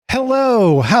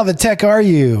Hello, how the tech are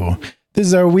you? This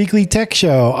is our weekly tech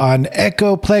show on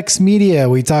Echoplex Media.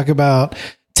 We talk about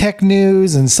tech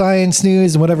news and science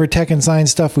news and whatever tech and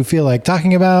science stuff we feel like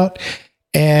talking about.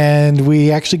 And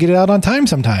we actually get it out on time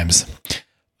sometimes.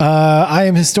 I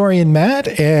am historian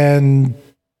Matt, and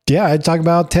I talk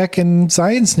about tech and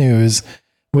science news,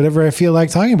 whatever I feel like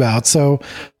talking about. So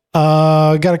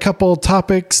got a couple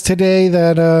topics today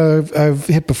that I've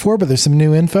hit before, but there's some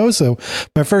new info. So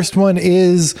my first one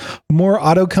is more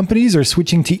auto companies are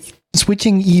switching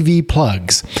EV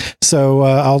plugs. So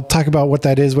I'll talk about what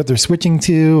that is, what they're switching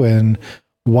to, and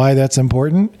why that's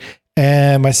important.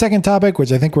 And my second topic,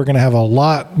 which I think we're going to have a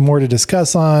lot more to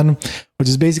discuss on, which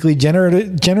is basically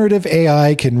generative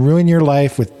AI can ruin your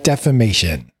life with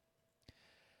defamation.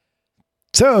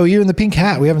 So you in the pink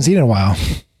hat, we haven't seen in a while.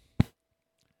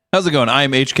 How's it going?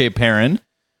 I'm HK Perrin.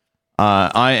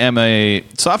 I am a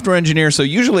software engineer, so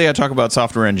usually I talk about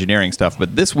software engineering stuff,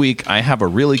 but this week I have a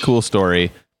really cool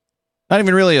story. Not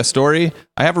even really a story.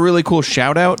 I have a really cool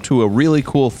shout out to a really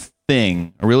cool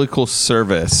thing, a really cool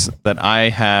service that I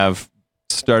have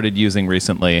started using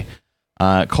recently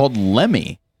called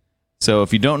Lemmy. So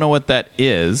if you don't know what that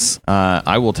is,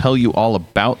 I will tell you all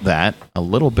about that a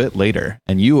little bit later.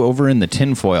 And you over in the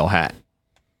tinfoil hat.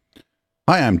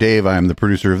 Hi, I'm Dave. I'm the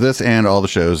producer of this and all the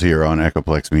shows here on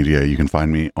Echoplex Media. You can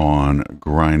find me on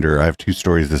Grindr. I have two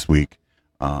stories this week.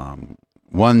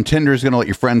 One, Tinder is going to let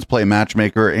your friends play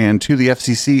matchmaker, and two, the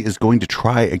FCC is going to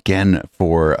try again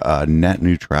for net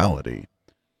neutrality.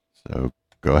 So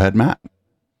go ahead, Matt.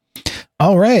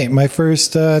 All right. My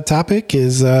first topic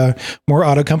is more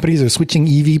auto companies are switching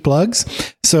EV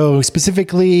plugs. So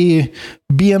specifically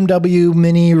BMW,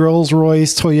 Mini,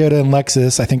 Rolls-Royce, Toyota, and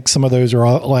Lexus. I think some of those are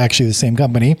all actually the same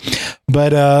company.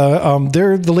 But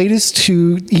they're the latest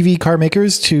two EV car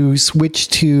makers to switch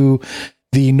to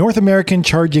the North American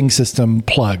Charging System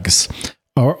plugs,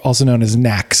 or also known as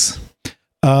NACS.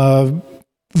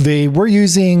 They were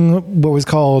using what was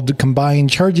called Combined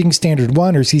Charging Standard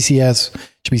 1, or CCS,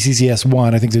 should be CCS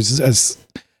 1. I think there's a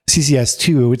CCS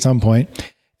 2 at some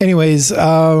point. Anyways,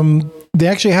 they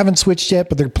actually haven't switched yet,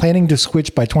 but they're planning to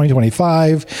switch by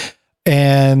 2025.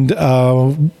 And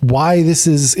why this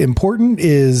is important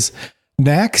is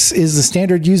NACS is the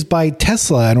standard used by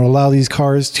Tesla and will allow these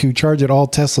cars to charge at all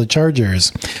Tesla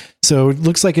chargers. So it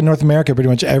looks like in North America, pretty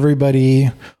much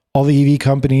everybody, all the EV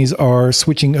companies are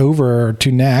switching over to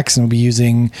NACS and will be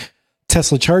using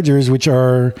Tesla chargers, which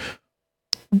are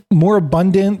more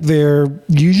abundant. They're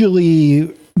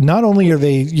usually, not only are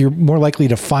you're more likely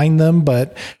to find them,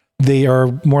 but they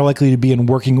are more likely to be in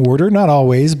working order. Not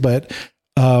always, but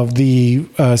the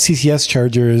CCS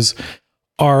chargers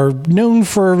are known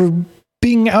for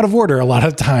being out of order a lot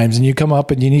of times, and you come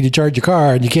up and you need to charge your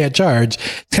car and you can't charge.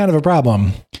 It's kind of a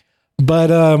problem.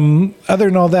 But other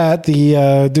than all that,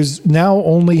 there's now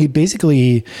only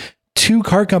basically two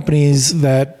car companies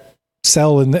that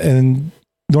sell in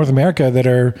North America that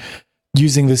are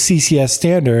using the CCS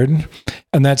standard,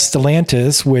 and that's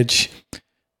Stellantis, which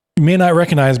you may not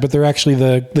recognize, but they're actually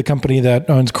the company that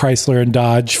owns Chrysler and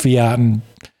Dodge, Fiat, and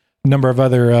a number of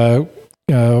other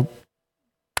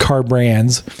car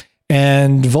brands,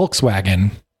 and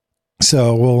Volkswagen.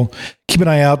 So we'll keep an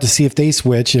eye out to see if they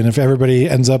switch and if everybody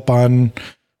ends up on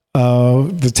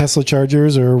the Tesla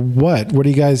chargers or what. What do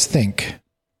you guys think?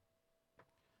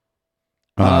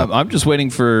 I'm just waiting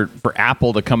for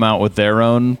Apple to come out with their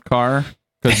own car,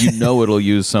 because it'll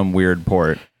use some weird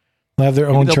port. They'll have their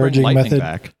own charging method.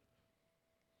 Back.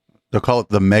 They'll call it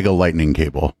the Mega Lightning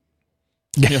Cable.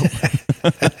 Yep.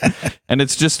 And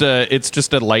it's just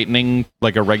a lightning,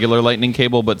 like a regular lightning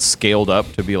cable, but scaled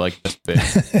up to be like this big.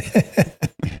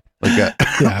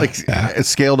 It's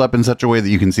scaled up in such a way that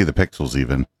you can see the pixels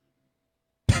even.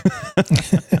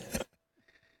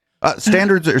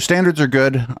 Standards are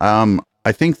good.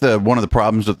 I think one of the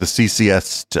problems with the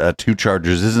CCS 2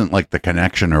 chargers isn't like the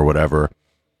connection or whatever.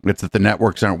 It's that the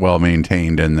networks aren't well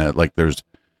maintained, and that there's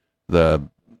the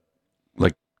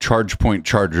charge point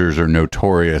chargers are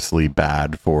notoriously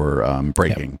bad for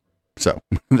breaking. Yep. So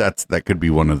that could be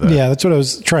one of the. Yeah, that's what I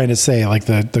was trying to say. Like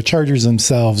the chargers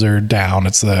themselves are down.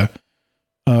 It's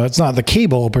it's not the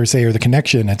cable per se or the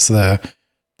connection. It's the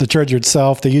charger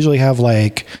itself. They usually have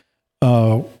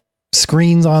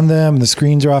screens on them. The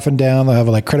screens are often down. They'll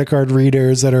have credit card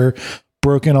readers that are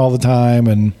broken all the time,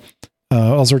 and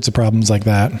all sorts of problems like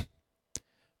that.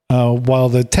 While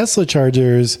the Tesla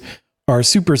chargers are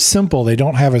super simple. They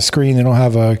don't have a screen. They don't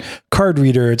have a card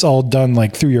reader. It's all done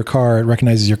through your car. It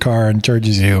recognizes your car and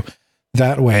charges you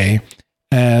that way.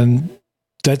 And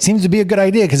that seems to be a good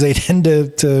idea because they tend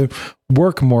to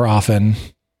work more often.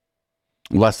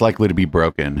 less likely to be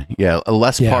broken. Yeah,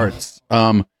 less Yeah. parts.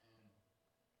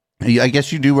 I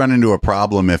guess you do run into a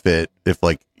problem if it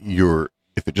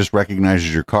just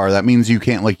recognizes your car. That means you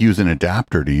can't like use an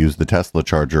adapter to use the Tesla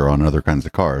charger on other kinds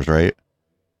of cars, right?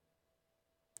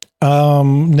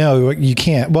 No, you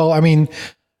can't. Well, I mean,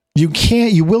 you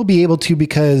can't. You will be able to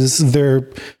because they're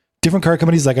different car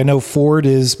companies. Like I know Ford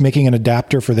is making an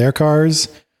adapter for their cars,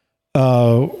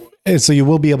 and so you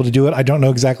will be able to do it. I don't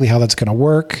know exactly how that's going to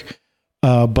work,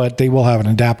 but they will have an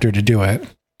adapter to do it.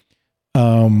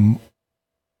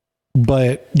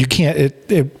 But you can't.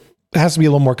 It has to be a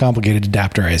little more complicated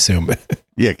adapter, I assume.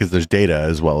 Yeah, because there's data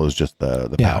as well as just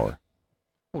the power.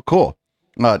 Well, cool.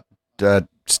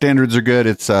 Standards are good.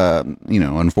 It's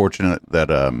unfortunate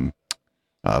that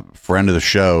friend of the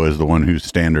show is the one whose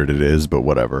standard it is, but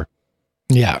whatever.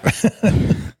 Yeah.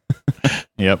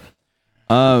 Yep.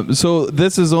 So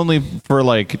this is only for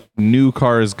like new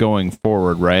cars going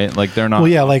forward, right? Like they're not.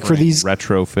 Well, yeah, like for these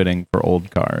retrofitting for old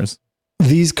cars.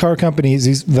 These car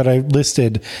companies that I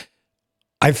listed,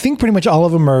 I think pretty much all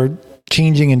of them are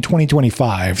changing in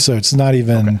 2025. So it's not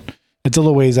even, it's a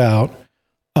little ways out.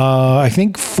 I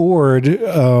think Ford,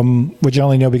 which I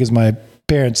only know because my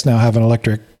parents now have an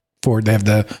electric Ford. They have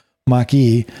the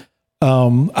Mach-E.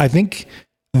 I think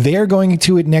they're going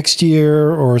to it next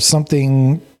year or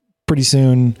something pretty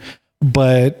soon.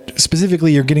 But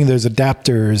specifically, you're getting those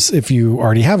adapters if you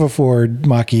already have a Ford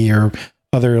Mach-E or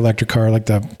other electric car like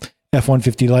the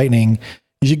F-150 Lightning.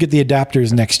 You should get the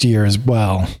adapters next year as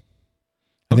well.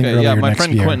 Okay, yeah, my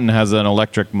friend Quentin has an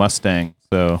electric Mustang.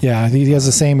 So yeah, he has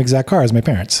the same exact car as my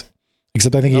parents,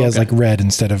 except I think he has like red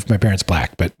instead of my parents'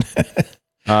 black. But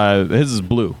his is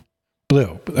blue.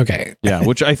 Blue, okay. Yeah,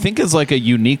 which I think is like a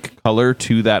unique color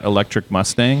to that electric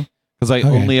Mustang because I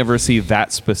only ever see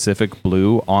that specific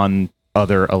blue on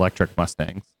other electric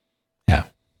Mustangs. Yeah,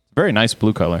 very nice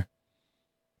blue color.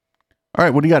 All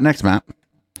right, what do you got next, Matt?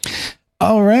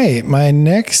 All right, my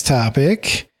next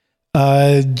topic.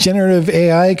 Generative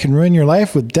AI can ruin your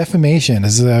life with defamation.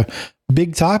 This is a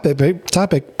big topic,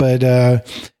 but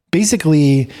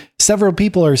basically several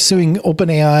people are suing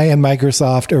OpenAI and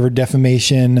Microsoft over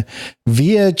defamation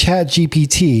via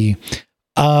ChatGPT.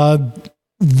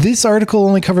 This article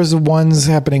only covers the ones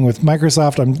happening with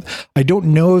Microsoft. I don't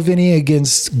know of any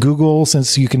against Google,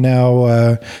 since you can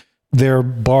now their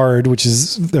Bard, which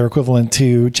is their equivalent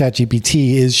to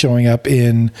ChatGPT, is showing up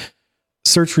in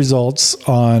search results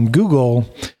on Google,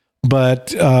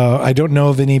 but I don't know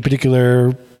of any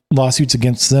particular lawsuits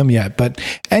against them yet. But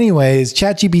anyways,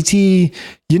 ChatGPT,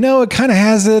 it kind of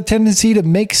has a tendency to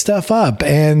make stuff up,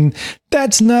 and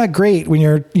that's not great when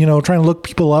you're, trying to look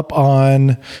people up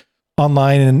online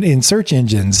and in search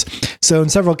engines. So in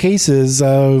several cases,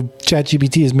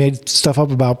 ChatGPT has made stuff up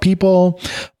about people.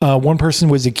 One person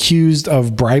was accused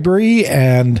of bribery,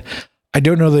 and I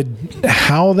don't know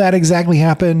how that exactly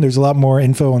happened. There's a lot more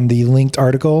info on the linked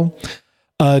article.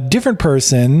 A different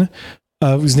person,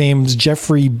 whose name's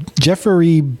Jeffrey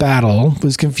Battle,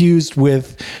 was confused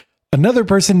with another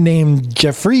person named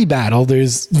Jeffrey Battle.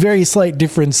 There's very slight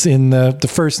difference in the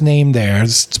first name there,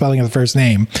 spelling of the first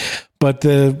name. But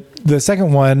the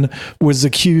second one was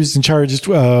accused and charged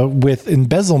with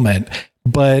embezzlement.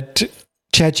 But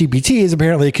ChatGPT is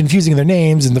apparently confusing their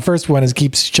names, and the first one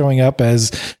keeps showing up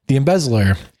as the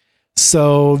embezzler.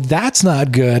 So that's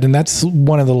not good, and that's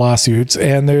one of the lawsuits.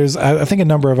 And there's, I think, a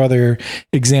number of other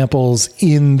examples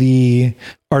in the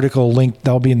article link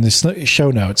that'll be in the show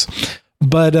notes.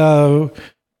 But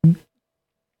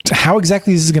how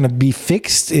exactly this is going to be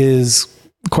fixed is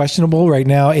questionable. Right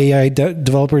now, AI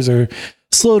developers are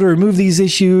slow to remove these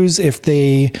issues. If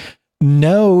they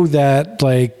know that,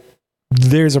 like,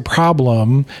 there's a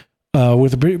problem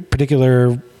with a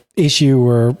particular issue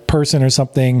or person or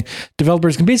something,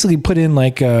 developers can basically put in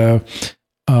like a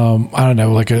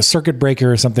like a circuit breaker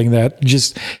or something that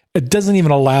just, it doesn't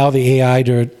even allow the AI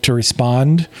to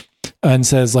respond, and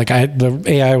says like the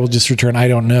AI will just return I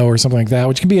don't know or something like that,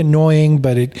 which can be annoying,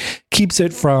 but it keeps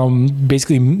it from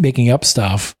basically making up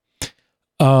stuff.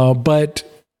 But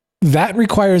that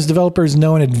requires developers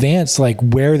know in advance like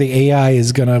where the AI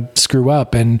is going to screw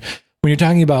up. And when you're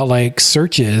talking about like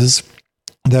searches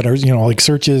that are, like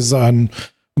searches on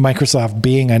Microsoft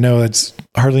Bing, I know it's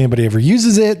hardly anybody ever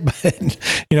uses it, but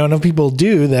enough people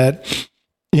do that,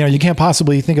 you can't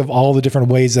possibly think of all the different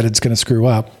ways that it's going to screw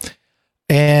up.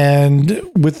 And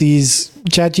with these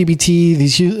ChatGPT,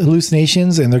 these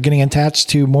hallucinations, and they're getting attached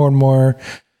to more and more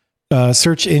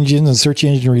search engines and search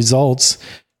engine results,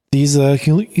 these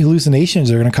hallucinations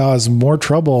are going to cause more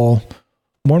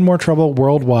and more trouble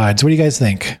worldwide. So what do you guys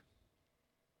think?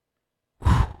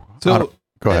 So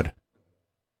go ahead.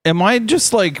 Am I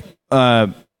just like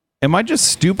am I just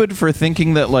stupid for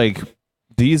thinking that like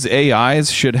these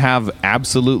AIs should have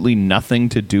absolutely nothing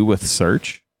to do with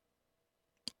search?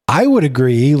 I would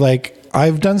agree. Like,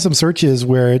 I've done some searches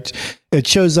where it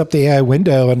shows up the AI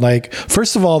window, and like,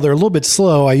 first of all, they're a little bit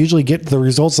slow. I usually get the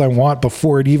results I want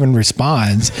before it even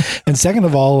responds. And second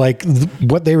of all, like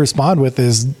what they respond with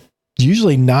is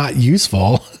usually not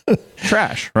useful.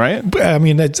 Trash, right? I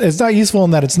mean, it's not useful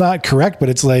in that it's not correct, but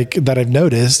it's like that I've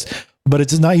noticed, but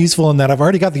it's not useful in that I've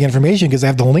already got the information because I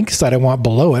have the links that I want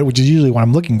below it, which is usually what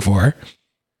I'm looking for.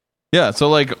 Yeah. So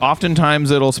like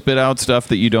oftentimes it'll spit out stuff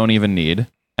that you don't even need.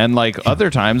 And like other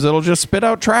times it'll just spit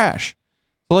out trash.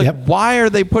 So like, why are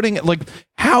they putting it? Like,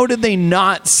 how did they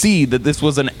not see that this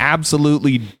was an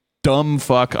absolutely dumb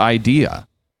fuck idea?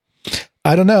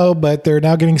 I don't know, but they're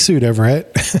now getting sued over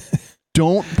it.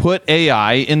 Don't put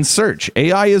AI in search.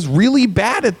 AI is really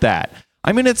bad at that.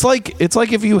 I mean, it's like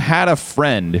if you had a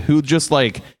friend who just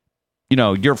like, you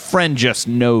know, your friend just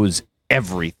knows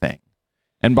everything.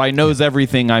 And by knows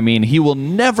everything, I mean, he will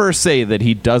never say that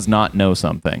he does not know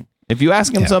something. If you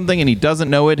ask him something and he doesn't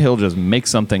know it, he'll just make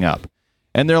something up.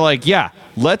 And they're like, yeah,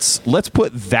 let's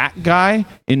put that guy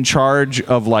in charge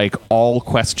of like all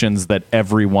questions that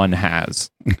everyone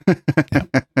has.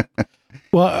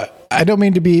 Well, I don't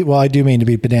mean to be, well, I do mean to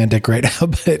be pedantic right now,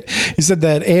 but you said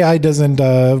that AI doesn't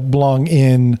belong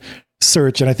in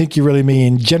search. And I think you really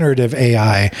mean generative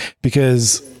AI,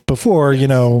 because before, you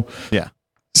know,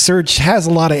 search has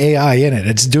a lot of AI in it.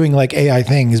 It's doing like AI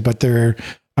things, but they're,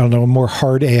 I don't know, more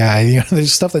hard AI. You know,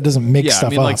 there's stuff that doesn't make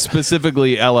stuff up. Like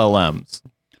specifically LLMs.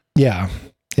 Yeah.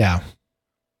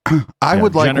 I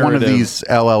would like one of these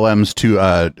LLMs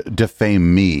to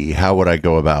defame me. How would I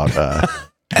go about?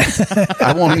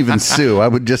 I won't even sue. I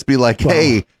would just be like,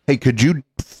 hey, could you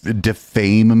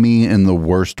defame me in the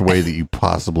worst way that you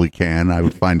possibly can? I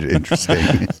would find it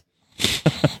interesting.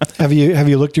 Have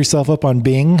you looked yourself up on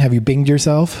Bing? Have you Binged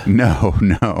yourself? No.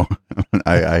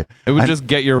 It would just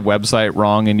get your website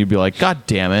wrong, and you'd be like, God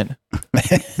damn it.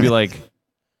 Be like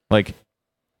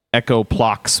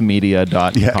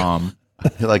echoploxmedia.com.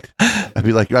 I'd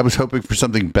be like, I was hoping for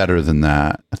something better than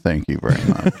that. Thank you very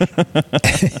much.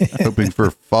 Hoping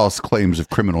for false claims of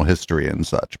criminal history and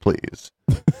such, please.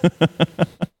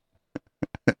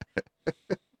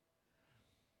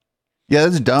 Yeah,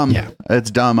 that's dumb. Yeah. It's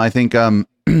dumb. I think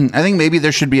maybe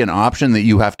there should be an option that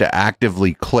you have to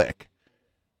actively click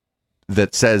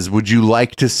that says, would you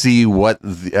like to see what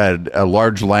a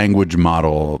large language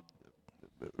model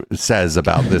says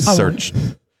about this search?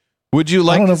 Would you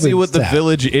like to see what the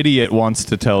village idiot wants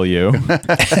to tell you?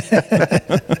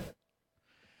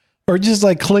 Or just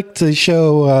like click to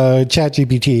show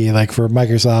ChatGPT, like for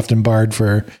Microsoft and Bard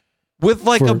for... With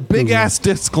like a big ass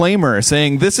disclaimer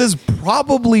saying this is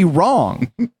probably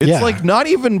wrong. It's like not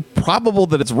even probable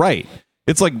that it's right.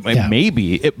 It's like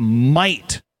maybe it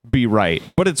might be right,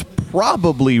 but it's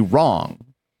probably wrong.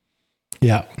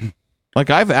 Yeah.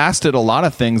 Like I've asked it a lot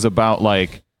of things about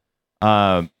like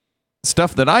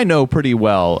stuff that I know pretty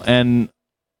well, and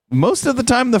most of the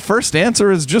time the first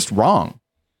answer is just wrong.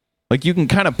 Like you can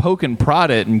kind of poke and prod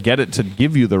it and get it to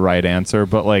give you the right answer,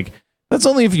 but like that's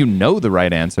only if you know the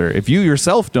right answer. If you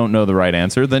yourself don't know the right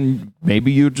answer, then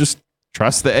maybe you just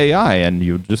trust the AI and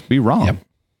you'd just be wrong. Yep.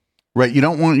 Right. You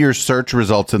don't want your search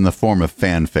results in the form of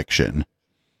fan fiction.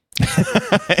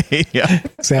 Yeah,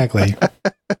 exactly.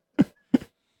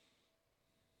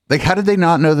 Like, how did they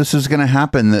not know this was going to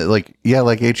happen? That like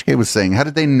HK was saying, how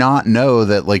did they not know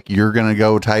that like you're going to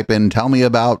go type in, tell me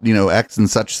about, you know, X and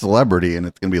such celebrity, and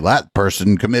it's going to be that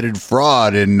person committed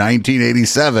fraud in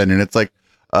 1987. And it's like,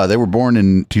 they were born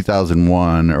in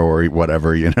 2001 or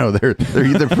whatever, you know, they're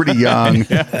either pretty young.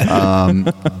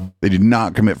 They did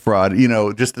not commit fraud, you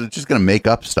know, just going to make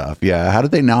up stuff. Yeah. How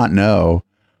did they not know?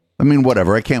 I mean,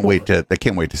 whatever. I can't wait to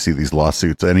see these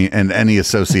lawsuits and any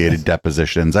associated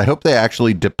depositions. I hope they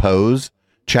actually depose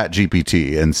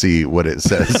ChatGPT and see what it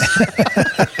says.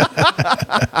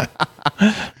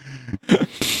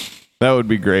 That would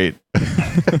be great.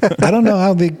 I don't know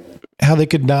how they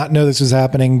could not know this was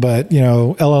happening, but you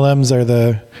know, LLMs are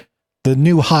the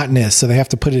new hotness, so they have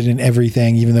to put it in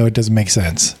everything, even though it doesn't make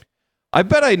sense. I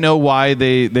bet I know why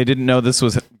they didn't know this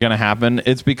was going to happen.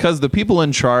 It's because the people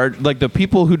in charge, like the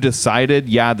people who decided,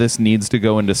 yeah, this needs to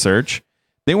go into search,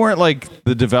 they weren't like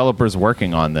the developers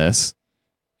working on this.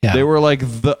 Yeah. They were like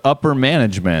the upper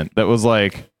management that was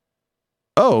like,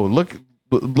 oh, look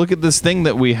at this thing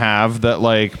that we have that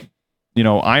like, you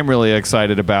know, I'm really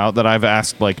excited about, that I've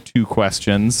asked like 2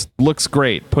 questions. Looks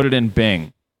great. Put it in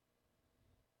Bing.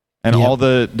 And Yep. all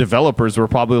the developers were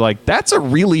probably like, that's a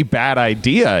really bad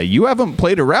idea. You haven't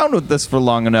played around with this for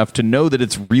long enough to know that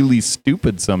it's really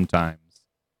stupid sometimes.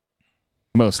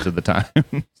 Most of the time.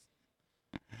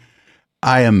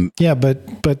 Yeah,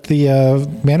 but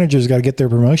the managers got to get their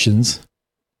promotions.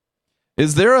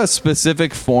 Is there a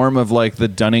specific form of like the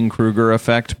Dunning-Kruger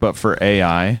effect, but for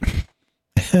AI?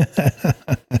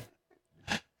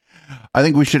 I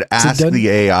think we should ask the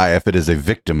AI if it is a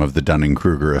victim of the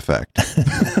Dunning-Kruger effect.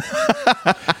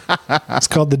 It's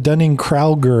called the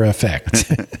Dunning-Kruger effect.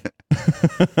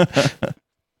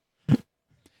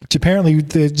 Which apparently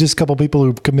there's just a couple people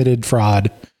who committed fraud.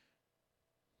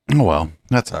 Oh, well,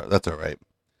 that's all right.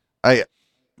 I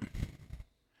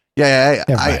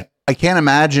can't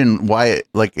imagine why,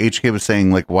 like HK was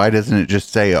saying, like, why doesn't it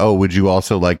just say, oh, would you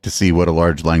also like to see what a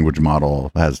large language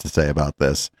model has to say about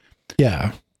this?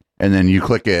 Yeah. And then you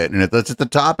click it, and if that's at the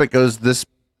top, it goes, this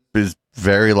is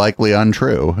very likely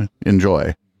untrue.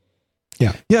 Enjoy.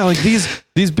 Yeah. Yeah, like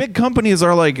these big companies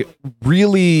are like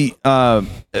really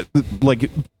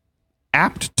like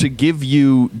apt to give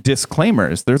you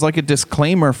disclaimers. There's like a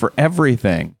disclaimer for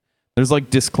everything. There's like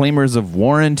disclaimers of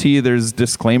warranty. There's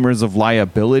disclaimers of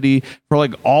liability for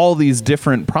like all these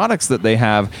different products that they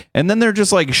have. And then they're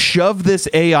just like, shove this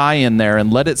AI in there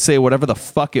and let it say whatever the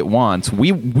fuck it wants.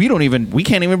 We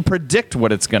can't even predict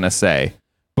what it's going to say.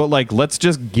 But like, let's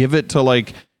just give it to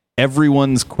like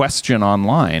everyone's question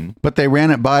online. But they ran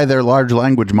it by their large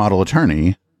language model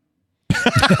attorney.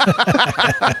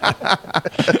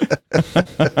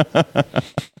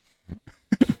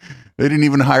 They didn't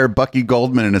even hire Bucky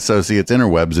Goldman and Associates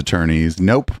interwebs attorneys.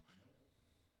 Nope.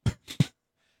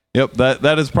 Yep,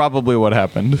 that is probably what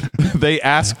happened. They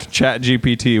asked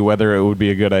ChatGPT whether it would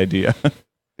be a good idea.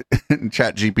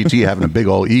 ChatGPT, having a big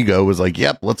old ego, was like,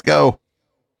 yep, let's go.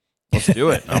 Let's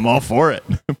do it. I'm all for it.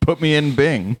 Put me in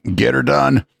Bing. Get her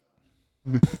done.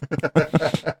 All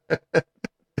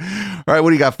right, what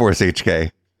do you got for us,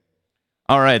 HK?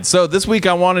 All right, so this week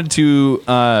I wanted to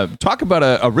talk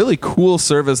about a really cool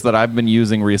service that I've been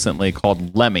using recently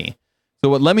called Lemmy. So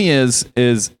what Lemmy is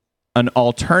an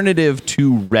alternative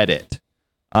to Reddit.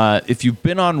 If you've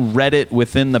been on Reddit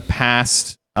within the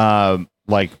past,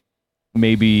 like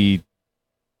maybe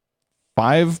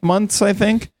 5 months, I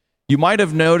think, you might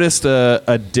have noticed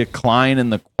a decline in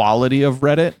the quality of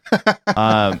Reddit.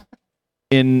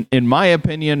 In my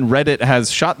opinion, Reddit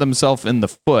has shot themselves in the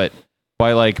foot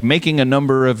by like making a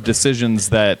number of decisions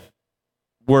that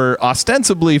were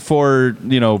ostensibly for,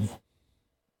 you know,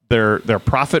 their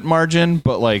profit margin,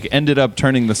 but like ended up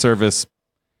turning the service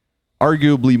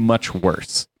arguably much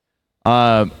worse.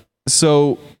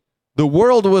 So the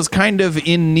world was kind of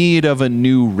in need of a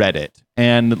new Reddit,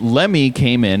 and Lemmy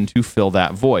came in to fill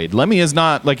that void. Lemmy is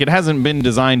not like, it hasn't been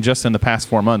designed just in the past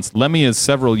 4 months. Lemmy is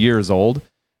several years old,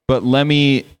 but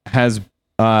Lemmy has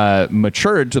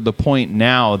matured to the point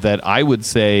now that I would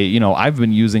say, you know, I've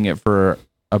been using it for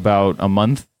about a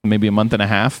month, maybe a month and a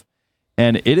half,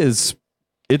 and it's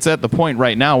at the point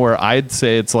right now where I'd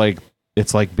say it's like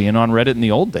being on Reddit in the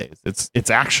old days.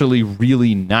 It's actually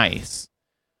really nice.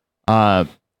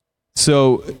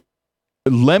 So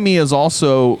Lemmy is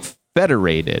also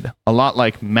federated, a lot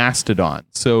like Mastodon.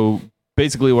 So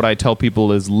basically what I tell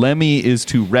people is Lemmy is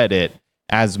to Reddit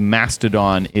as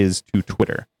Mastodon is to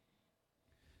Twitter.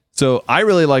 So I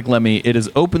really like Lemmy. It is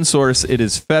open source. It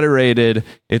is federated.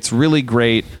 It's really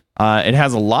great. It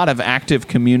has a lot of active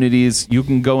communities. You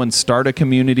can go and start a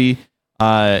community.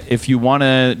 If you want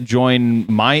to join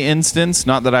my instance,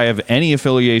 not that I have any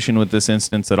affiliation with this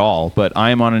instance at all, but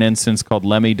I am on an instance called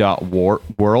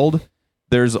lemmy.world.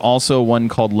 There's also one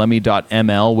called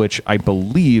lemmy.ml, which I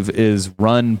believe is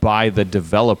run by the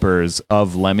developers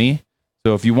of Lemmy.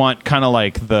 So if you want kind of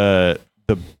like the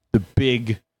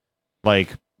big like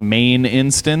main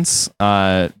instance,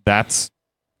 that's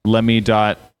lemmy.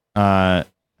 I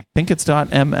think it's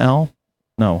 .ml.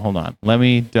 No, hold on.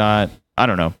 Lemmy. I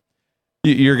don't know.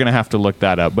 You're going to have to look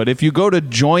that up. But if you go to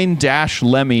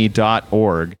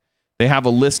join-lemmy.org, they have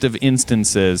a list of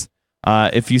instances.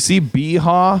 If you see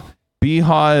Beehaw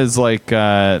is like,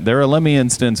 they're a Lemmy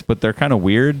instance, but they're kind of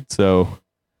weird. So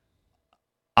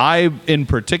I, in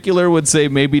particular, would say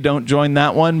maybe don't join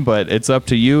that one, but it's up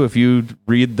to you. If you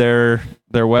read their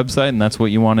website and that's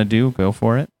what you want to do, go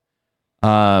for it.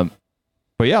 But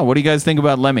yeah, what do you guys think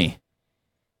about Lemmy?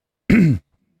 It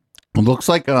looks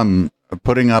like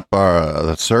putting up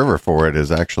the server for it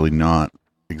is actually not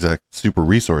super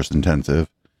resource intensive.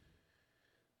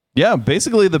 Yeah,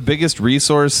 basically the biggest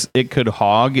resource it could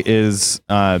hog is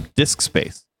disk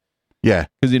space. Yeah,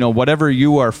 because you know whatever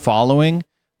you are following,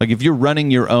 Like if you're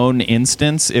running your own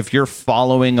instance, if you're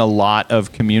following a lot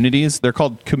of communities, they're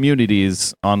called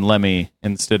communities on Lemmy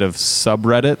instead of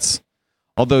subreddits.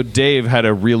 Although Dave had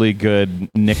a really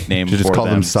good nickname for them. Just call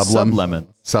them Sublemons.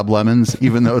 Sublemons,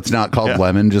 even though it's not called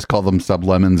lemon, just call them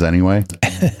Sublemons anyway.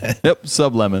 Yep,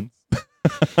 Sublemons.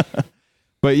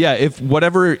 But yeah, if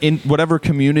whatever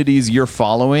communities you're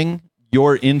following,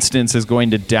 your instance is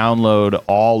going to download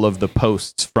all of the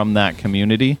posts from that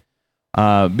community.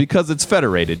 Because it's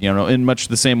federated, in much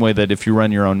the same way that if you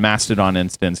run your own Mastodon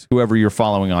instance, whoever you're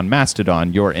following on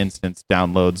Mastodon, your instance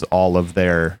downloads all of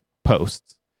their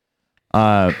posts.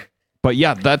 But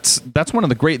yeah, that's one of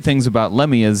the great things about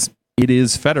Lemmy is it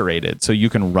is federated. So you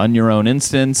can run your own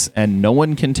instance and no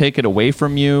one can take it away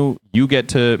from you. You get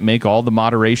to make all the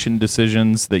moderation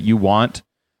decisions that you want.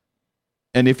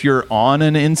 And if you're on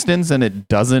an instance and it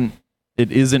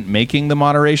isn't making the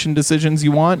moderation decisions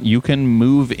you want, you can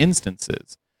move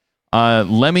instances.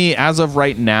 Lemmy, as of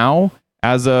right now,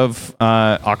 as of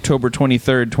October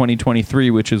 23rd,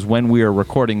 2023, which is when we are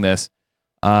recording this,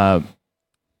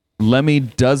 Lemmy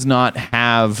does not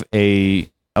have a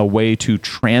way to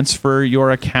transfer your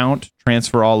account,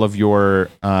 transfer all of your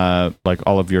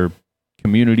all of your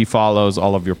community follows,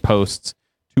 all of your posts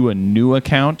to a new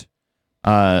account.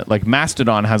 Like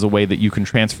Mastodon has a way that you can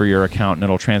transfer your account and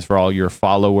it'll transfer all your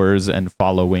followers and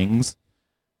followings.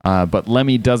 But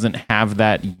Lemmy doesn't have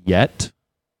that yet.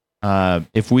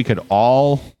 If we could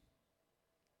all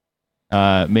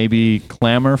maybe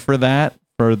clamor for that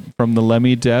from the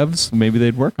Lemmy devs, maybe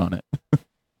they'd work on it.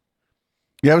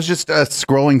 Yeah, I was just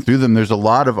scrolling through them. There's a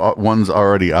lot of ones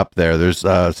already up there. There's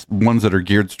ones that are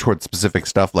geared towards specific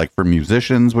stuff, like for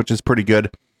musicians, which is pretty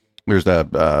good. There's a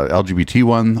LGBT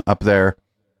one up there,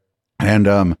 and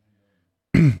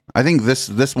I think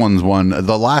this one's one.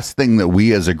 The last thing that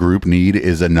we as a group need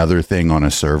is another thing on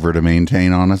a server to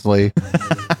maintain. Honestly,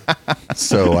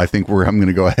 so I think I'm going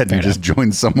to go ahead and just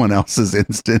join someone else's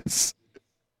instance.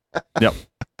 Yep.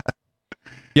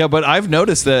 Yeah, but I've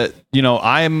noticed that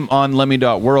I'm on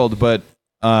Lemmy.world, but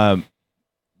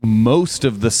most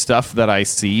of the stuff that I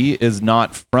see is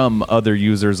not from other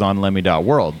users on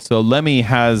Lemmy.world. So Lemmy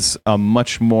has a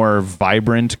much more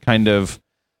vibrant kind of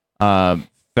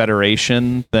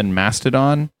federation than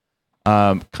Mastodon.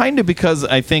 Kind of because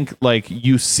I think like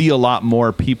you see a lot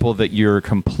more people that you're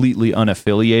completely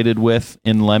unaffiliated with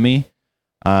in Lemmy,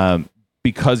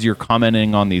 because you're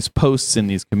commenting on these posts in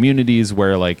these communities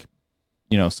where like,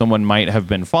 someone might have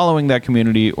been following that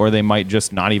community or they might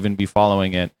just not even be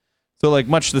following it. So like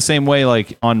much the same way,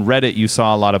 like on Reddit, you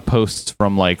saw a lot of posts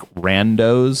from like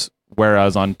randos,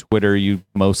 whereas on Twitter, you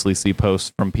mostly see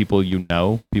posts from people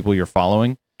people you're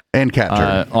following. And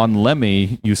Catcher. On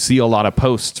Lemmy, you see a lot of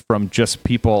posts from just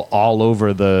people all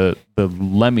over the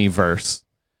Lemmy-verse.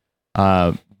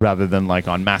 Rather than like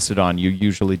on Mastodon, you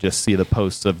usually just see the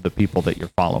posts of the people that you're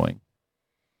following.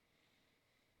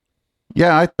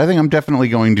 Yeah, I think I'm definitely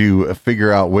going to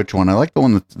figure out which one. I like the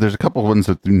one there's a couple of ones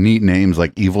with neat names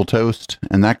like Evil Toast,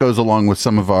 and that goes along with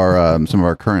some of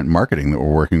our current marketing that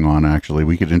we're working on. Actually,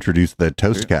 we could introduce the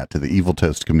Toast Cat to the Evil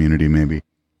Toast community, maybe.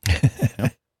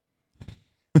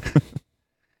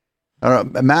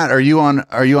 Matt, are you on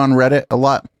Reddit a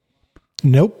lot?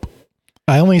 Nope.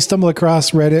 I only stumble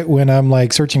across Reddit when I'm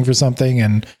like searching for something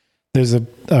and there's a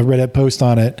Reddit post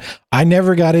on it. I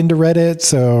never got into Reddit,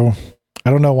 so I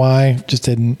don't know why. Just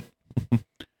didn't.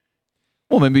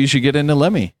 Well, maybe you should get into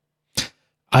Lemmy.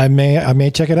 I may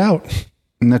check it out.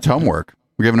 And that's homework.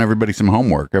 We're giving everybody some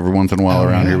homework every once in a while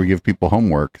around here. We give people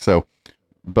homework. So,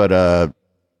 but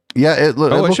yeah, it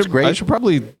looks great. I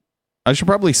should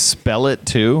probably spell it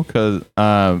too, because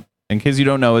in case you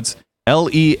don't know, it's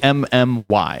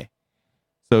Lemmy.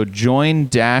 So join-lemmy.org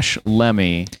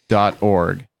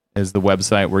is the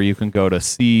website where you can go to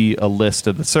see a list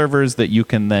of the servers that you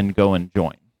can then go and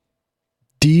join.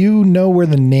 Do you know where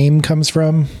the name comes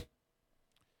from?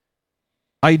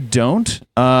 I don't.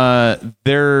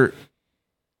 Their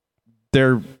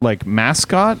like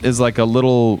mascot is like a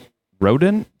little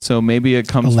rodent, so maybe it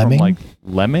comes from like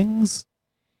lemmings.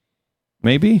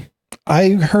 Maybe. I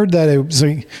heard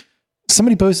that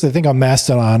somebody posted, I think on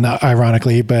Mastodon,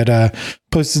 ironically, but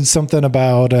posted something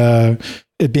about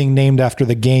it being named after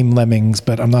the game Lemmings,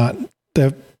 but I'm not.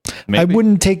 I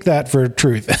wouldn't take that for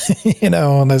truth,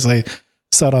 unless I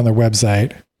saw it on their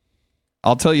website.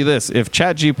 I'll tell you this: if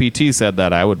ChatGPT said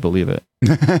that, I would believe it.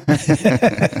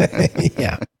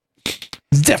 Yeah,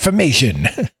 it's defamation.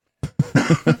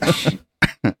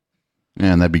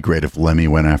 Man, that'd be great if Lemmy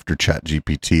went after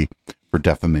ChatGPT for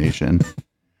defamation.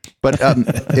 But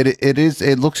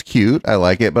it looks cute. I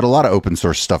like it, but a lot of open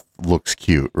source stuff looks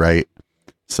cute, right?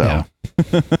 So,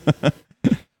 yeah.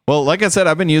 Well, like I said,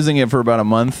 I've been using it for about a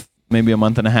month, maybe a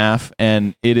month and a half,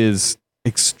 and it is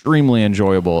extremely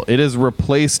enjoyable. It has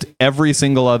replaced every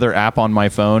single other app on my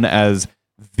phone as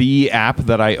the app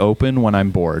that I open when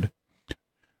I'm bored.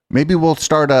 Maybe we'll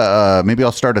start maybe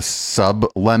I'll start a sub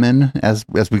Lemon as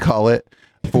we call it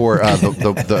for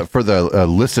the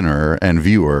listener and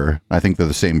viewer. I think they're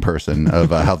the same person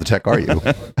of How the Tech Are You?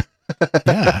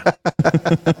 Yeah.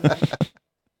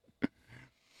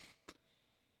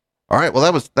 All right,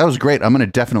 well that was great. I'm going to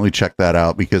definitely check that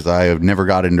out because I have never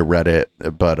got into Reddit,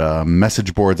 but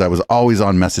message boards. I was always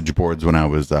on message boards when I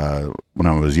was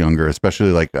younger,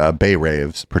 especially like Bay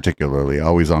raves, particularly.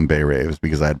 Always on Bay raves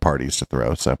because I had parties to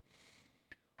throw. So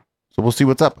we'll see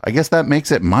what's up. I guess that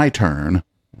makes it my turn.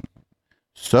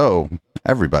 So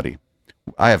everybody,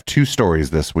 I have 2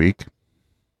 stories this week.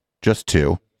 Just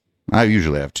 2. I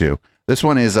usually have 2. This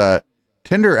one is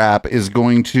Tinder app is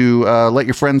going to let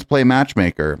your friends play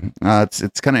matchmaker.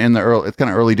 It's kind of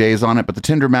early days on it, but the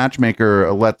Tinder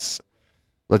matchmaker lets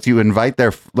you invite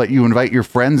your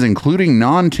friends, including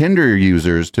non-Tinder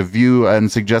users, to view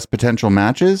and suggest potential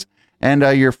matches, and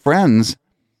your friends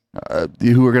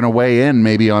who are going to weigh in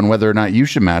maybe on whether or not you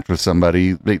should match with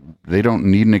somebody. They don't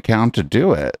need an account to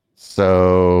do it.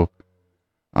 So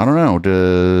I don't know.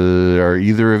 Are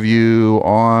either of you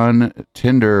on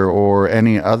Tinder or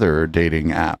any other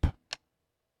dating app?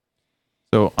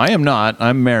 So I am not.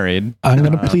 I'm married. I'm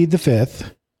going to plead the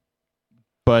 5th.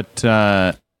 But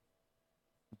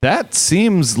that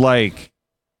seems like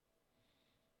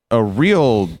a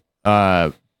real,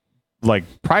 like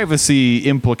privacy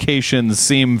implications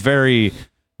seem very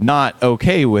not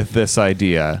okay with this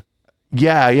idea.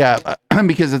 Yeah,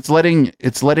 because it's letting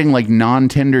like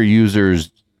non-Tinder users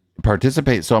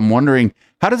participate. So I'm wondering,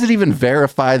 how does it even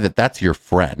verify that that's your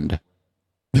friend?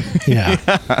 Yeah.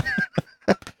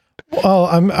 Well,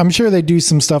 I'm sure they do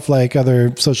some stuff like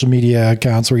other social media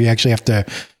accounts where you actually have to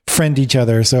friend each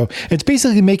other. So it's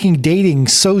basically making dating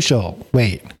social.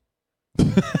 Wait.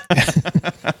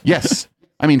 Yes.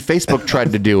 I mean, Facebook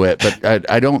tried to do it, but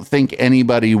I don't think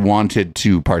anybody wanted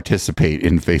to participate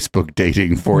in Facebook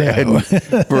dating for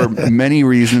many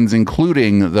reasons,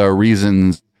 including the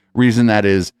reason that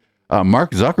is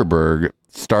Mark Zuckerberg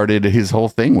started his whole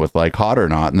thing with like hot or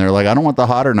not. And they're like, I don't want the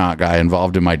hot or not guy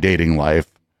involved in my dating life.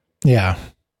 Yeah.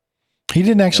 He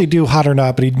didn't actually do hot or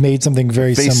not, but he made something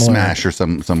very Face similar. Smash or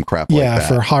some crap like that. Yeah,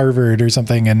 for Harvard or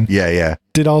something. And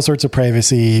did all sorts of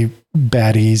privacy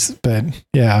baddies, but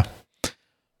yeah.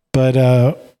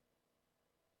 But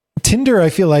Tinder, I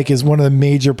feel like, is one of the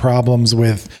major problems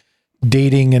with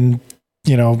dating and,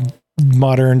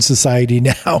 modern society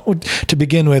now to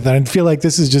begin with. And I feel like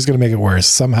this is just going to make it worse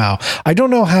somehow. I don't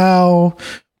know how,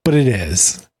 but it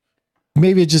is.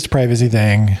 Maybe it's just a privacy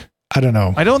thing. I don't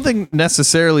know. I don't think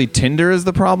necessarily Tinder is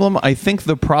the problem. I think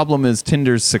the problem is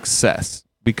Tinder's success.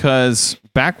 Because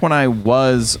back when I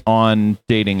was on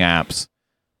dating apps,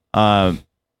 the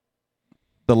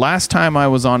last time I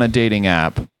was on a dating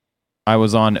app, I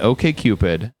was on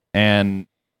OkCupid, and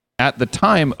at the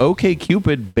time,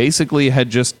 OkCupid basically had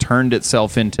just turned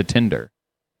itself into Tinder.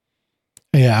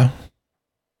 Yeah.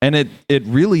 And it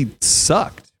really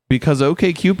sucked because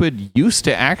OkCupid used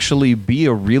to actually be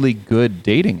a really good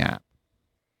dating app.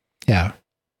 Yeah.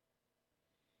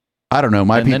 I don't know.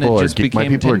 My people are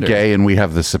Tinder. gay, and we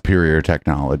have the superior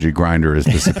technology. Grindr is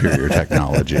the superior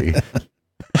technology.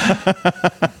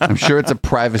 I'm sure it's a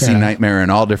privacy nightmare in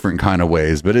all different kind of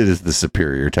ways, but it is the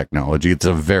superior technology. It's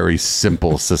a very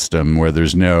simple system where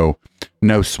there's no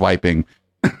swiping.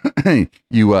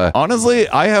 Honestly,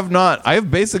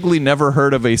 I've basically never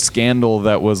heard of a scandal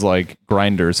that was like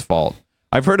Grindr's fault.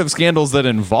 I've heard of scandals that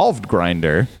involved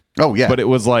Grindr. Oh yeah. But it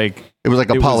was like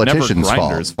a politician's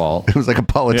fault. It was like a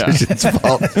politician's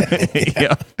fault.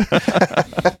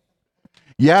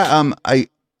 Yeah. Yeah,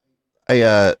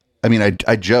 I mean,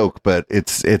 I joke, but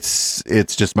it's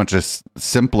just much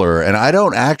simpler, and I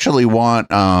don't actually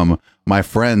want my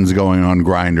friends going on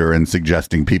Grindr and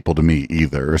suggesting people to me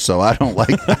either. So I don't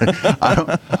like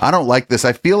I don't like this.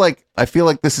 I feel like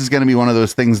this is going to be one of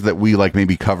those things that we like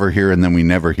maybe cover here and then we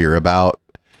never hear about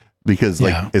because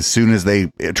as soon as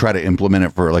they try to implement it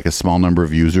for like a small number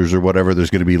of users or whatever, there's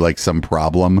going to be like some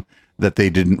problem that they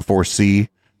didn't foresee.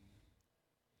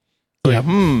 Like,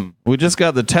 we just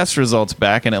got the test results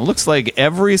back, and it looks like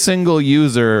every single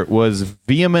user was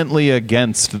vehemently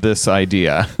against this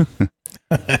idea.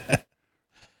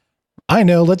 I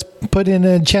know. Let's put in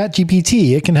a Chat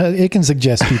GPT. It can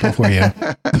suggest people for you.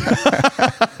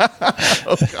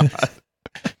 Oh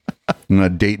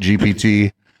God! Date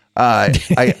GPT. I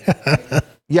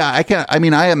can. I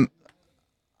mean, I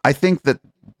think that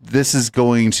this is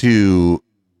going to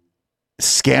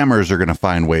scammers are going to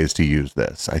find ways to use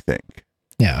this, I think.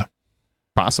 Yeah.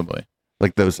 Possibly.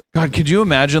 Like those. God, could you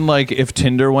imagine like if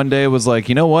Tinder one day was like,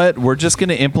 you know what? We're just going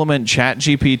to implement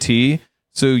ChatGPT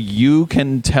so you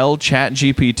can tell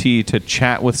ChatGPT to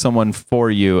chat with someone for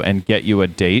you and get you a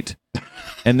date.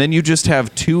 And then you just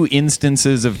have 2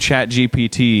 instances of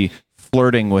ChatGPT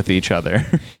flirting with each other.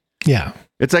 Yeah.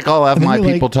 It's like I'll have my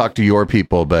people talk to your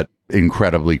people, but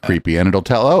incredibly creepy. And it'll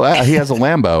tell, he has a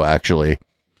Lambo, actually.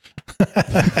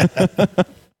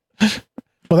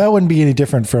 Well, that wouldn't be any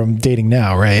different from dating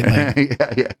now, right? Like,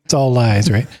 yeah. It's all lies,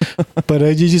 right? But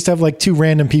you just have like 2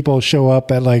 random people show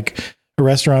up at like a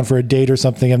restaurant for a date or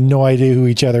something, have no idea who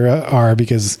each other are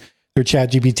because their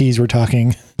chat GPTs were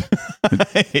talking.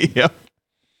 Yep.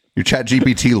 Your chat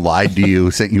GPT lied to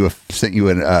you, sent you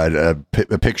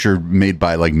a picture made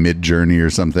by like Mid Journey or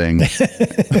something. Dude,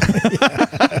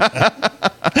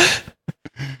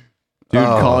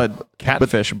 call it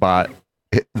catfish bot.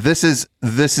 This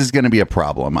is going to be a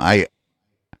problem. I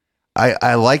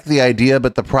like the idea,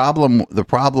 but the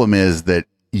problem is that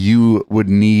you would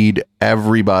need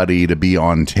everybody to be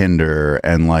on Tinder,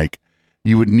 and like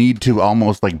you would need to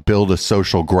almost like build a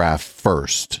social graph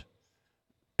first,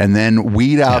 and then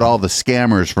weed out all the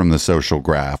scammers from the social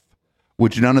graph,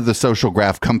 which none of the social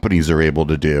graph companies are able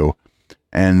to do.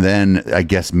 And then I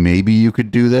guess maybe you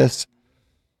could do this,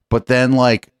 but then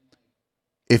like,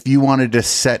 if you wanted to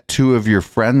set 2 of your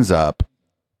friends up,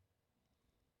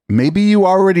 maybe you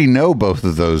already know both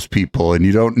of those people and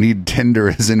you don't need Tinder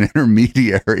as an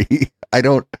intermediary.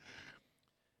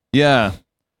 Yeah.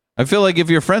 I feel like if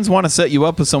your friends want to set you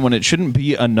up with someone, it shouldn't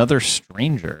be another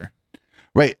stranger.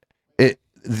 Right.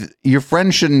 Your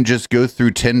friend shouldn't just go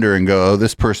through Tinder and go, oh,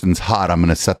 this person's hot, I'm going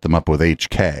to set them up with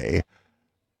HK.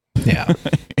 Yeah.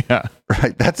 Yeah.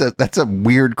 Right. That's a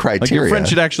weird criteria. Like your friend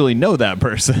should actually know that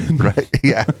person. Right.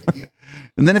 Yeah.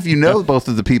 And then if you know both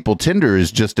of the people, Tinder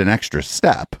is just an extra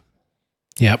step.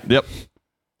 Yep.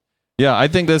 Yeah, I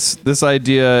think this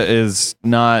idea is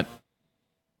not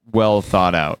well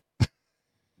thought out.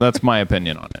 That's my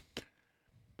opinion on it.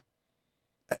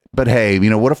 But hey,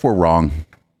 what if we're wrong?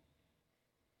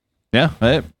 Yeah.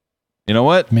 Hey, you know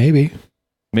what? Maybe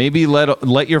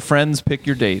let your friends pick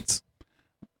your dates.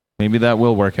 Maybe that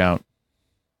will work out.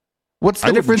 What's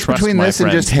the difference between this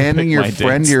and just handing your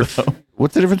friend your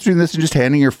What's the difference between this and just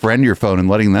handing your friend your phone and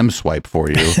letting them swipe for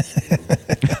you?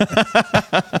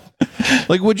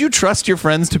 Like, would you trust your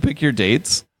friends to pick your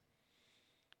dates?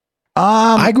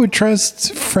 I would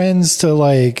trust friends to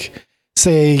like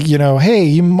say, hey,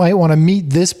 you might want to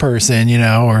meet this person,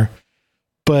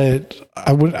 but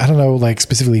I don't know, like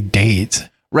specifically date.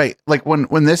 Right. Like when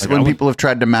people have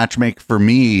tried to matchmake for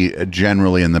me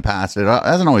generally in the past, it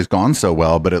hasn't always gone so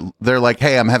well, but they're like,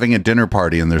 hey, I'm having a dinner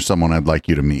party and there's someone I'd like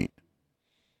you to meet.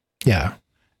 Yeah.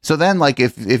 So then like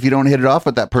if you don't hit it off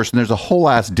with that person, there's a whole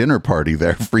ass dinner party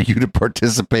there for you to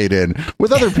participate in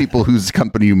with other people whose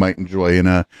company you might enjoy in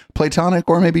a platonic,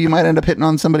 or maybe you might end up hitting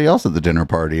on somebody else at the dinner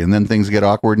party and then things get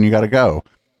awkward and you got to go.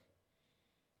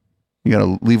 You got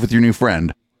to leave with your new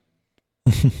friend.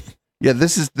 Yeah,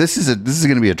 this is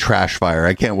going to be a trash fire.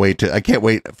 I can't wait.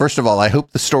 First of all, I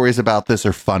hope the stories about this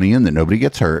are funny and that nobody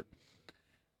gets hurt.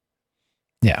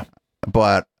 Yeah.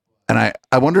 And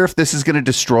I wonder if this is going to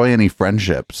destroy any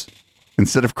friendships.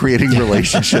 Instead of creating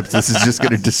relationships, this is just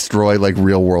going to destroy like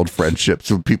real world friendships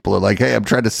when people are like, hey, I'm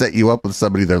trying to set you up with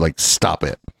somebody. They're like, stop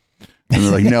it. And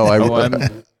they're like, no,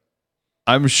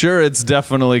 I'm sure it's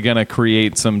definitely going to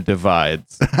create some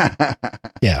divides.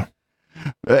 Yeah.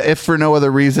 If for no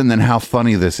other reason than how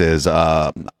funny this is,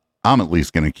 I'm at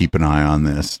least going to keep an eye on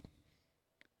this.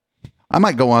 I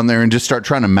might go on there and just start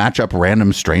trying to match up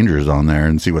random strangers on there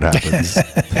and see what happens.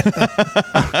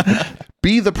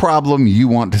 Be the problem you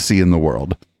want to see in the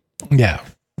world. Yeah.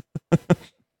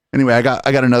 Anyway, I got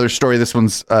another story. This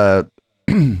one's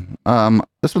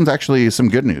actually some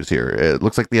good news here. It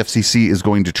looks like the FCC is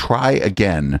going to try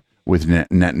again with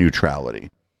net neutrality.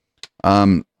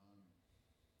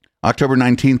 October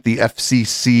 19th, the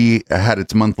FCC had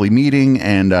its monthly meeting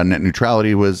and net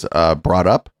neutrality was brought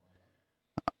up.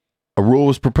 A rule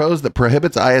was proposed that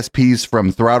prohibits ISPs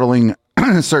from throttling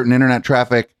certain internet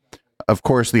traffic. Of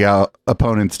course, the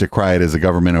opponents decry it as a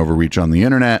government overreach on the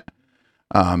internet.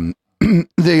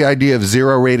 The idea of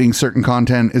zero rating certain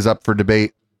content is up for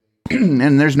debate.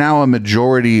 And there's now a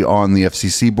majority on the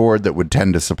FCC board that would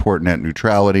tend to support net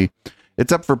neutrality.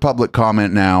 It's up for public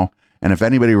comment now. And if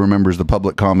anybody remembers the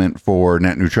public comment for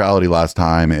net neutrality last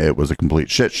time, it was a complete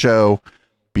shit show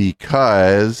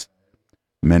because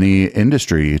many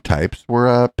industry types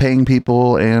were paying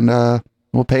people to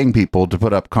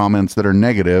put up comments that are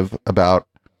negative about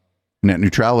net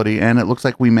neutrality, and it looks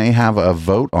like we may have a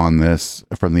vote on this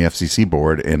from the FCC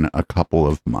board in a couple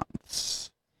of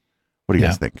months. What do you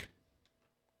guys think?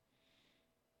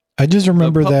 I just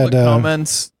remember the public that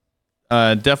comments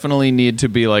definitely need to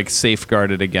be like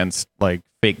safeguarded against like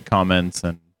fake comments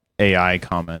and AI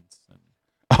comments.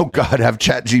 Oh God, have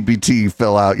ChatGPT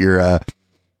fill out your have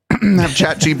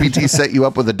ChatGPT set you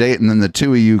up with a date, and then the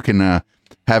two of you can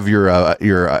have your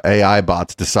AI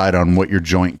bots decide on what your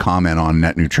joint comment on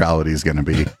net neutrality is going to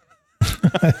be.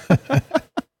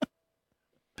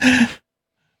 This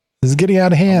is getting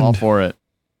out of hand. I'm all for it.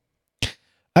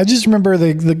 I just remember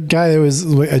the guy that was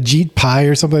Ajit Pai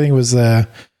or something. It was a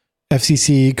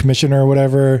FCC commissioner or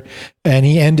whatever, and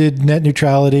he ended net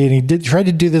neutrality, and he tried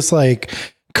to do this like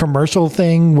commercial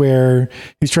thing where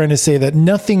he's trying to say that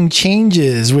nothing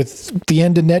changes with the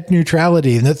end of net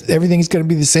neutrality and that everything's going to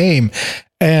be the same.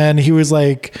 And he was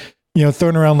like,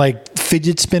 throwing around like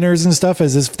fidget spinners and stuff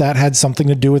as if that had something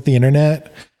to do with the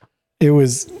internet. It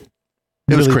was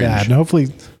really cringe. bad. And hopefully,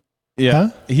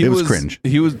 yeah, it was cringe.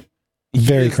 He was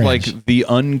very is cringe. like the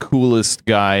uncoolest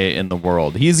guy in the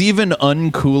world. He's even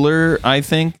uncooler, I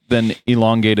think, than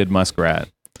elongated muskrat.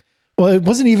 Well, it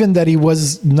wasn't even that he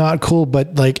was not cool,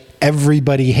 but like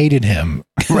everybody hated him.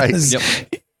 Right. Yep.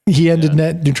 He ended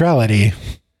net neutrality.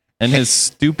 And his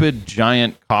stupid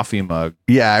giant coffee mug.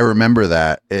 Yeah, I remember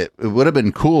that. It would have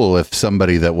been cool if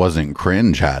somebody that wasn't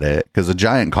cringe had it, because a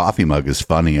giant coffee mug is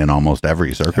funny in almost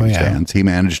every circumstance. He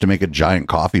managed to make a giant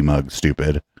coffee mug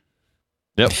stupid.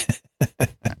 Yep.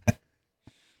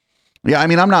 Yeah, I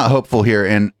mean, I'm not hopeful here,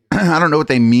 and I don't know what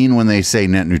they mean when they say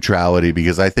net neutrality,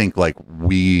 because I think like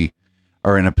we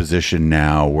are in a position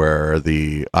now where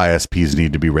the ISPs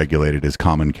need to be regulated as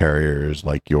common carriers,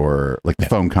 like the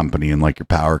phone company and like your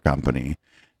power company.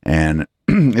 And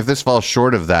if this falls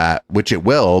short of that, which it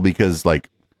will, because like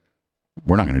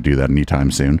we're not going to do that anytime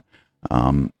soon.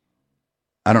 I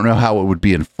don't know how it would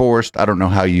be enforced. I don't know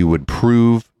how you would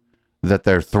prove that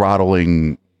they're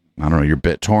throttling, I don't know, your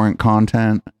BitTorrent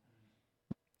content.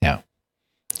 Yeah.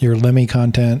 Your Lemmy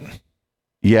content.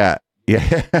 Yeah.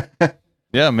 Yeah.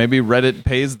 Yeah, maybe Reddit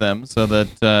pays them so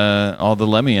that all the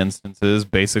Lemmy instances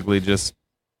basically just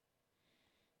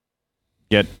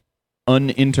get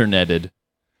uninterneted.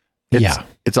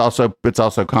 It's also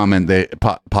common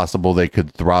possible they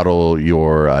could throttle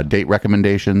your date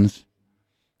recommendations.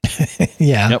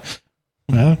 Yeah.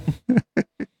 Yep.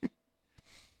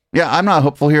 Yeah, I'm not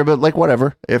hopeful here, but like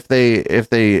whatever. If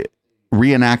they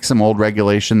reenact some old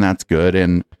regulation, that's good.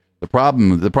 And the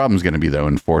problem is going to be though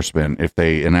enforcement. If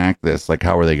they enact this, like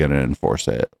how are they going to enforce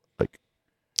it? Like,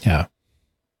 yeah,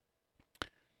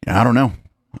 I don't know.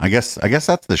 I guess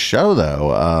that's the show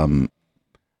though.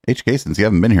 HK, since you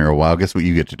haven't been here a while, guess what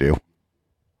you get to do?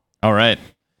 All right.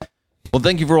 Well,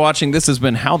 thank you for watching. This has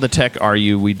been How the Tech Are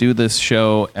You? We do this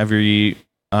show every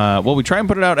we try and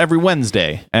put it out every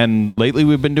Wednesday, and lately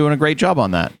we've been doing a great job on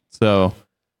that. So,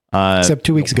 except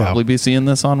 2 weeks ago, probably be seeing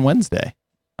this on Wednesday.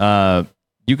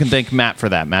 You can thank Matt for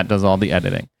that. Matt does all the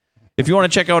editing. If you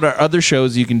want to check out our other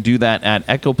shows, you can do that at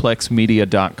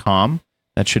echoplexmedia.com.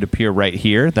 That should appear right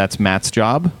here. That's Matt's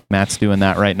job. Matt's doing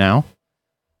that right now.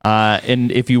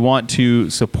 And if you want to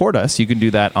support us, you can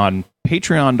do that on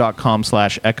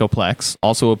patreon.com/echoplex,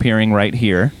 also appearing right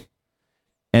here.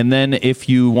 And then if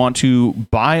you want to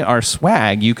buy our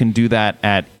swag, you can do that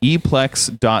at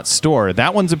eplex.store.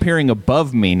 That one's appearing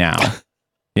above me now.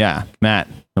 Yeah, Matt,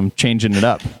 I'm changing it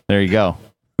up. There you go.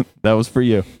 That was for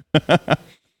you.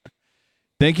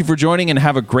 Thank you for joining, and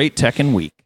have a great Tekken week.